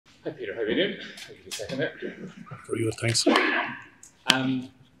Hi Peter, how are you doing? I'll give you a second there. Very good, thanks.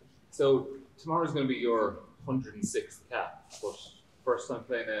 So tomorrow's going to be your 106th cap, but first time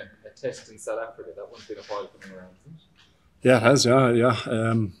playing a test in South Africa. That one's been a while coming around, isn't it? Yeah, it has, yeah.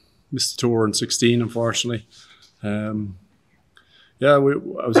 Missed the tour in 16, unfortunately. I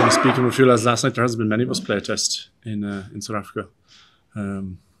was only speaking with a few lads last night. There hasn't been many of us play a test in South Africa.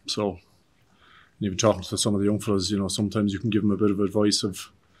 So, even talking to some of the young fellas, sometimes you can give them a bit of advice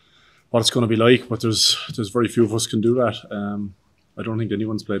of what it's going to be like, but there's very few of us can do that. I don't think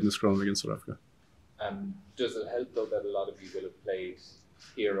anyone's played in this ground against South Africa. Does it help though that a lot of you will have played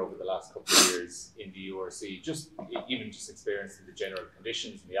here over the last couple of years in the URC, even just experiencing the general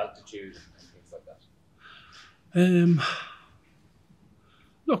conditions and the altitude and things like that?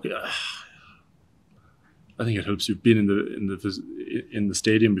 Look, I think it helps. You've been in the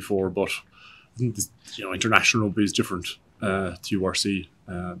stadium before, but I think international rugby is different to URC.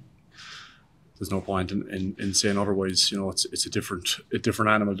 There's no point in saying otherwise. It's a different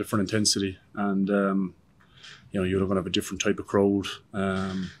animal, different intensity, and you're going to have a different type of crowd.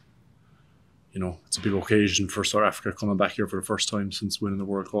 It's a big occasion for South Africa coming back here for the first time since winning the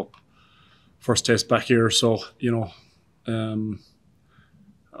World Cup. First test back here, so I'd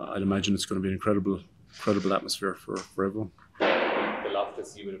imagine it's going to be an incredible atmosphere for everyone. The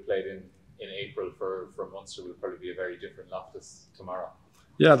Loftus you would have played in April for Munster will probably be a very different Loftus tomorrow.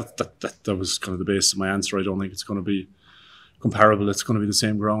 Yeah, that was kind of the base of my answer. I don't think it's going to be comparable. It's going to be the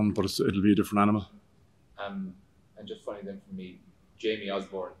same ground, but it'll be a different animal. And just funny then for me, Jamie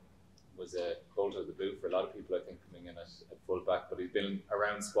Osborne was a bolt of the blue for a lot of people, I think, coming in at fullback, but he's been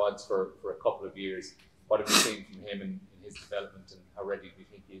around squads for a couple of years. What have you seen from him in his development, and how ready do you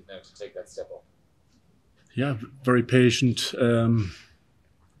think he is now to take that step up? Yeah, very patient,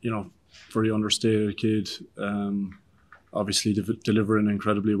 very understated kid. Obviously delivering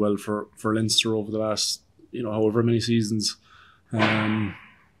incredibly well for Leinster over the last, however many seasons. One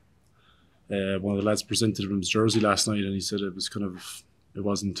of the lads presented him his jersey last night, and he said it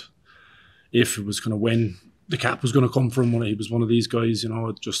wasn't if, it was kind of when the cap was going to come from. When he was one of these guys,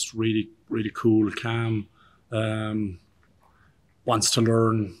 just really, really cool, calm, wants to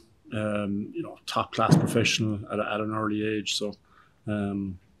learn, top class professional at an early age. So,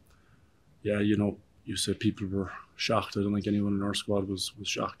 you said people were shocked. I don't think anyone in our squad was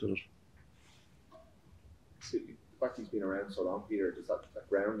shocked at it. The fact he's been around so long, Peter, does that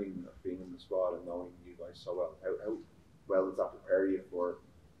grounding of being in the squad and knowing you guys so well, how well does that prepare you for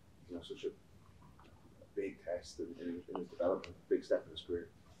such a big test in his development, big step in his career?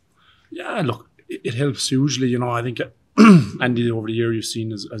 Yeah, look, it helps hugely. I think Andy, over the year, you've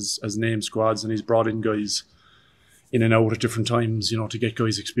seen as named squads, and he's brought in guys in and out at different times, to get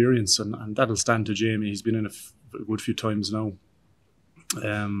guys experience, and that'll stand to Jamie. He's been in a good few times now.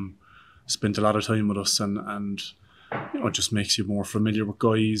 Spent a lot of time with us, and it just makes you more familiar with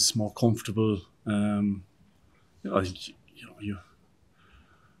guys, more comfortable. I think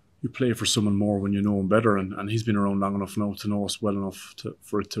you play for someone more when you know him better, and he's been around long enough now to know us well enough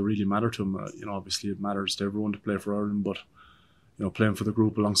for it to really matter to him. Obviously it matters to everyone to play for Ireland, but playing for the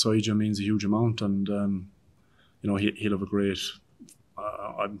group alongside you means a huge amount, and he'll have a great.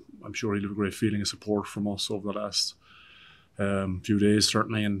 I'm sure he'll have a great feeling of support from us over the last few days,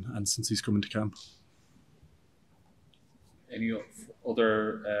 certainly, and since he's come into camp. Any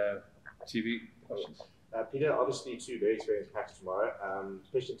other TV questions? Peter, obviously two very experienced packs tomorrow.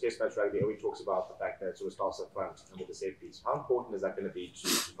 Especially in Test match rugby, everybody talks about the fact that it sort of starts up front and with the set piece. How important is that going to be to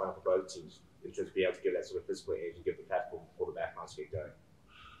find for both teams in terms of being able to give that sort of physical edge and give the platform for the backlines to get going?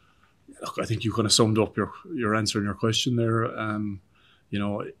 Look, I think you kind of summed up your answer and your question there.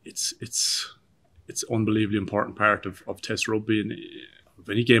 It's unbelievably important part of Test rugby, and of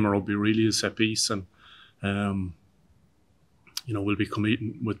any game of rugby really is set piece, and we'll be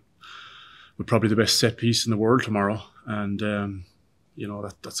competing with probably the best set piece in the world tomorrow, and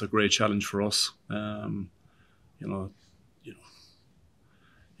that's a great challenge for us.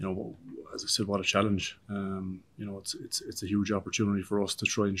 As I said, what a challenge. It's a huge opportunity for us to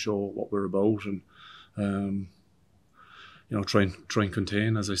try and show what we're about, and try and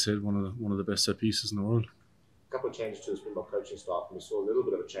contain, as I said, one of the best set pieces in the world. A couple of changes to the Springbok coaching staff, and we saw a little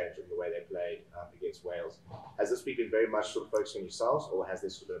bit of a change in the way they played against Wales. Has this week been very much sort of focusing on yourselves, or has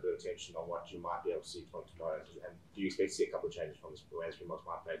this been a bit of attention on what you might be able to see from tomorrow? And do you expect to see a couple of changes from the way Springboks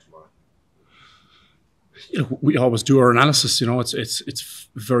might play tomorrow? We always do our analysis. It's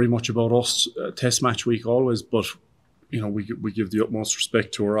very much about us. Test match week always, but we give the utmost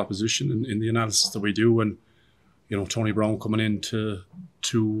respect to our opposition in the analysis that we do. And Tony Brown coming into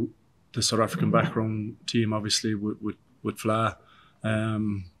the South African background team, obviously with Fla,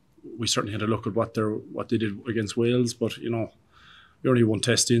 we certainly had a look at what they did against Wales, but you know, you're only one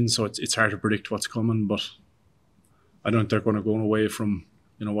test in, so it's hard to predict what's coming. But I don't think they're going to go away from,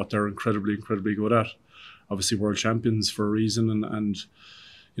 you know, what they're incredibly good at. Obviously, world champions for a reason, and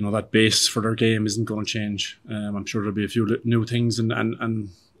you know, that base for their game isn't going to change. I'm sure there'll be a few new things and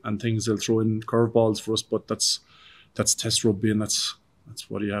things they'll throw in curveballs for us, but that's Test rugby, and that's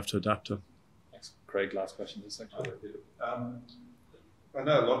what you have to adapt to. Thanks. Craig, last question this section. I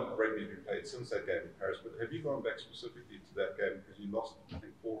know a lot of rugby has been played since that game in Paris, but have you gone back specifically to that game because you lost, I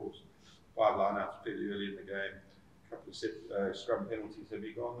think, 4 or 5 lineouts fairly early in the game, a couple of scrum penalties? Have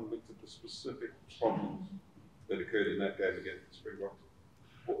you gone and looked at the specific problems that occurred in that game against the Springboks?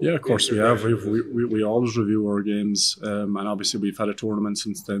 Yeah, of course we have. We always review our games, and obviously we've had a tournament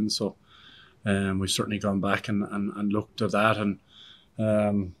since then, so we've certainly gone back and looked at that, and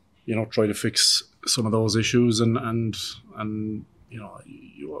you know, try to fix some of those issues, and you know,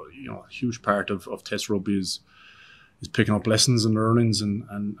 a huge part of Test rugby is picking up lessons and learnings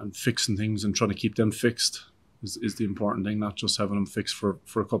and fixing things and trying to keep them fixed is the important thing, not just having them fixed for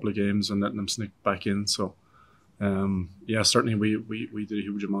a couple of games and letting them sneak back in. So yeah, certainly we did a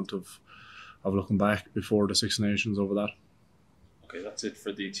huge amount of looking back before the Six Nations over that. Okay, that's it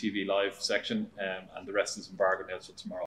for the TV live section, and the rest is embargoed now till tomorrow.